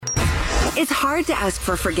it's hard to ask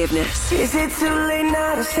for forgiveness. Is it too late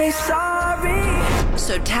now to say sorry?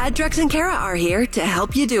 So Tad, Drex, and Kara are here to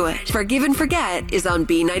help you do it. Forgive and Forget is on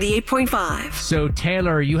B98.5. So,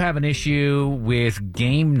 Taylor, you have an issue with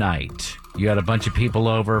game night. You had a bunch of people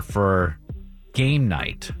over for game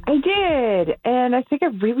night. I did, and I think I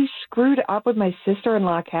really screwed up with my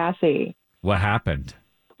sister-in-law, Cassie. What happened?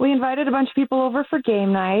 We invited a bunch of people over for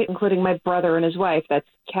game night, including my brother and his wife. That's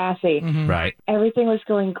Cassie. Right. Everything was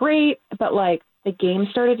going great, but, the game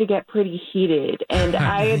started to get pretty heated, and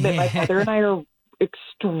I admit my brother and I are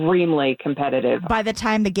extremely competitive. By the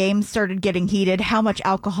time the game started getting heated, how much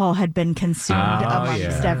alcohol had been consumed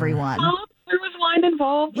amongst everyone? There was wine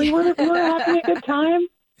involved. We were having a good time.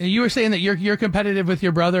 You were saying that you're competitive with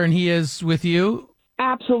your brother and he is with you?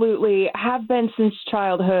 Absolutely. Have been since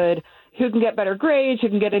childhood. Who can get better grades? Who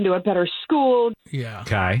can get into a better school? Yeah.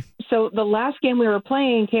 Okay. So the last game we were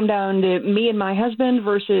playing came down to me and my husband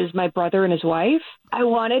versus my brother and his wife. I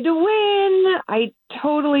wanted to win. I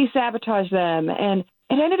totally sabotaged them. And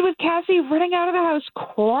it ended with Cassie running out of the house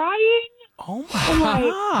crying. Oh, my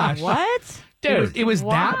gosh. What? Dude, it was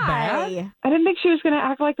that Why? bad? I didn't think she was going to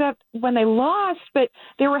act like that when they lost, but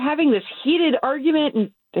they were having this heated argument,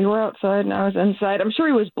 and they were outside and I was inside. I'm sure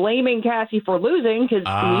he was blaming Cassie for losing because he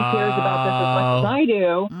cares about this as much as I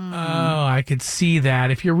do. Oh, I could see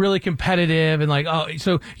that. If you're really competitive and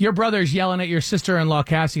so your brother's yelling at your sister-in-law,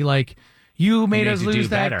 Cassie, you made us lose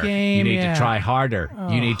that game. You need to try harder.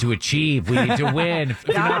 You need to achieve. We need to win. If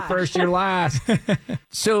you're not first, you're last.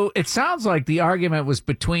 So it sounds like the argument was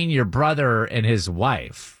between your brother and his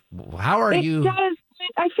wife. How are you? It does.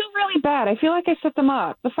 I feel really bad. I feel like I set them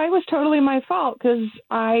up. The fight was totally my fault because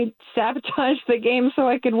I sabotaged the game so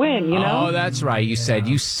I could win, you know? Oh, that's right. You said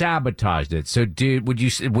you sabotaged it. So, dude,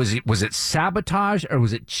 was it sabotage or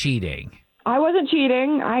was it cheating? I wasn't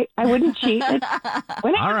cheating. I wouldn't cheat.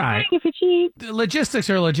 All right. If you cheat. The logistics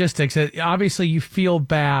are logistics. Obviously, you feel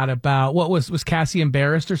bad about was Cassie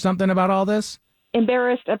embarrassed or something about all this?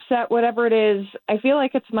 Embarrassed, upset, whatever it is. I feel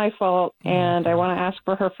like it's my fault, and I want to ask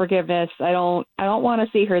for her forgiveness. I don't want to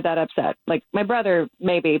see her that upset. Like my brother,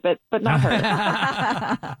 maybe, but not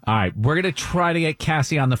her. All right, we're gonna try to get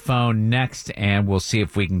Cassie on the phone next, and we'll see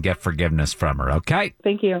if we can get forgiveness from her. Okay?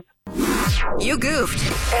 Thank you. You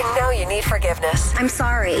goofed, and now you need forgiveness. I'm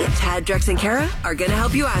sorry. Tad, Drex, and Kara are going to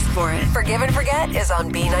help you ask for it. Forgive and Forget is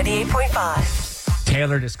on B98.5.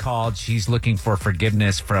 Taylor just called. She's looking for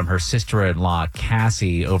forgiveness from her sister-in-law,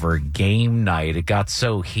 Cassie, over game night. It got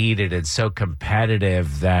so heated and so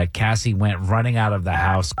competitive that Cassie went running out of the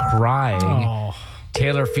house crying. Oh.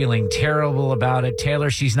 Taylor feeling terrible about it. Taylor,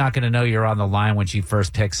 she's not going to know you're on the line when she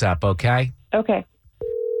first picks up, okay? Okay.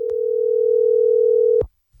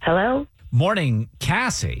 Hello? Morning,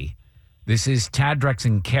 Cassie. This is Tad, Drex,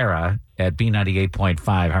 and Kara at B98.5.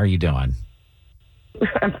 How are you doing?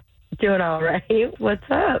 Doing all right. What's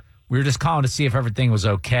up? We were just calling to see if everything was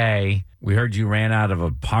okay. We heard you ran out of a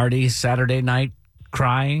party Saturday night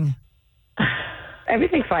crying.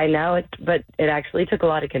 Everything's fine now, but it actually took a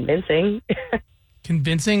lot of convincing.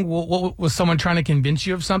 Convincing? What was someone trying to convince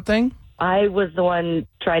you of something? I was the one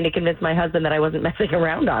trying to convince my husband that I wasn't messing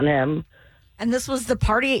around on him. And this was the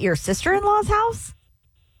party at your sister-in-law's house?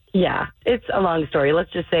 Yeah, it's a long story.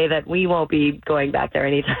 Let's just say that we won't be going back there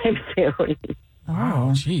anytime soon.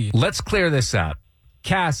 Oh, geez. Let's clear this up.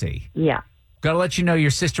 Cassie. Yeah. Got to let you know your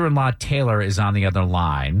sister-in-law, Taylor, is on the other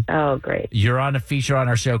line. Oh, great. You're on a feature on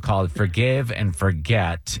our show called Forgive and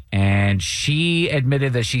Forget, and she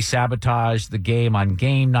admitted that she sabotaged the game on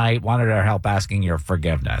game night, wanted our help asking your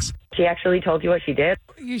forgiveness. She actually told you what she did?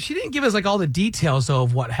 She didn't give us all the details though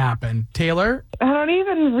of what happened. Taylor? I don't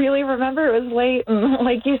even really remember. It was late. And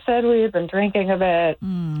like you said, we had been drinking a bit.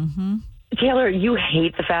 Mm-hmm. Taylor, you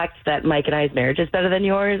hate the fact that Mike and I's marriage is better than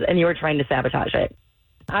yours, and you were trying to sabotage it.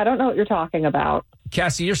 I don't know what you're talking about.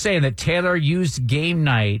 Cassie, you're saying that Taylor used game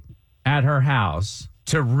night at her house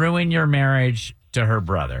to ruin your marriage to her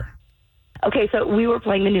brother. Okay, so we were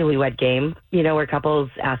playing the newlywed game, where couples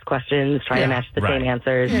ask questions, try to match the same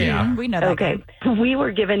answers. Yeah. We know that. Okay, we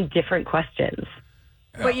were given different questions.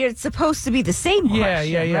 But you're supposed to be the same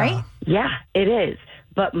question, right? Yeah, it is.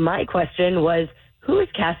 But my question was, who is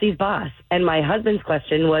Cassie's boss? And my husband's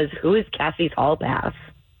question was, who is Cassie's hall pass?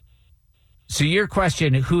 So your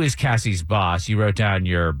question, who is Cassie's boss? You wrote down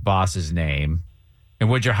your boss's name. And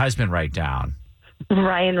what'd your husband write down?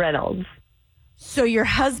 Ryan Reynolds. So your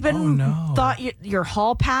husband thought your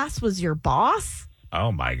hall pass was your boss?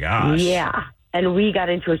 Oh, my gosh. Yeah. And we got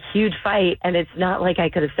into a huge fight, and it's not like I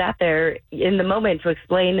could have sat there in the moment to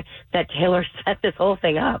explain that Taylor set this whole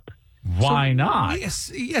thing up. Why not?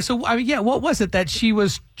 Yes. Yeah. So, what was it that she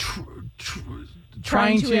was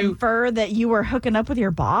trying to infer that you were hooking up with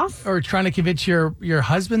your boss? Or trying to convince your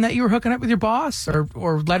husband that you were hooking up with your boss?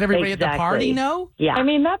 Or let everybody at the party know? Yeah. I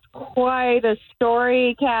mean, that's quite a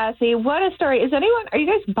story, Cassie. What a story. Are you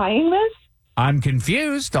guys buying this? I'm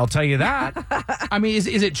confused. I'll tell you that. I mean, is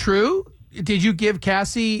it true? Did you give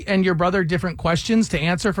Cassie and your brother different questions to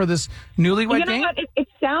answer for this newlywed game? What? It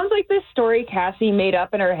sounds like this story Cassie made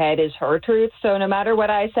up in her head is her truth. So no matter what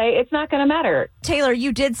I say, it's not going to matter. Taylor,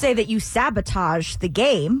 you did say that you sabotaged the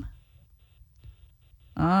game.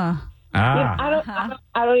 Yeah, I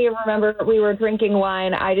don't even remember. We were drinking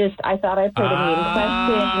wine. I thought I put a mean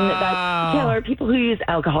question. That Taylor, people who use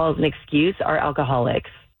alcohol as an excuse are alcoholics.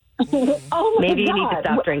 Oh my Maybe God. you need to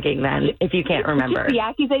stop drinking then, if you can't remember. The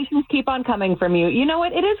accusations keep on coming from you. You know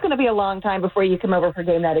what? It is going to be a long time before you come over for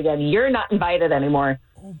game night again. You're not invited anymore.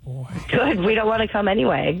 Oh, boy. Good. We don't want to come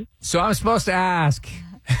anyway. So I'm supposed to ask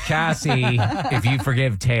Cassie if you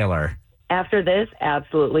forgive Taylor. After this,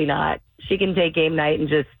 absolutely not. She can take game night and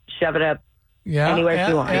just shove it up anywhere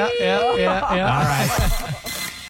she wants. Yeah. All right.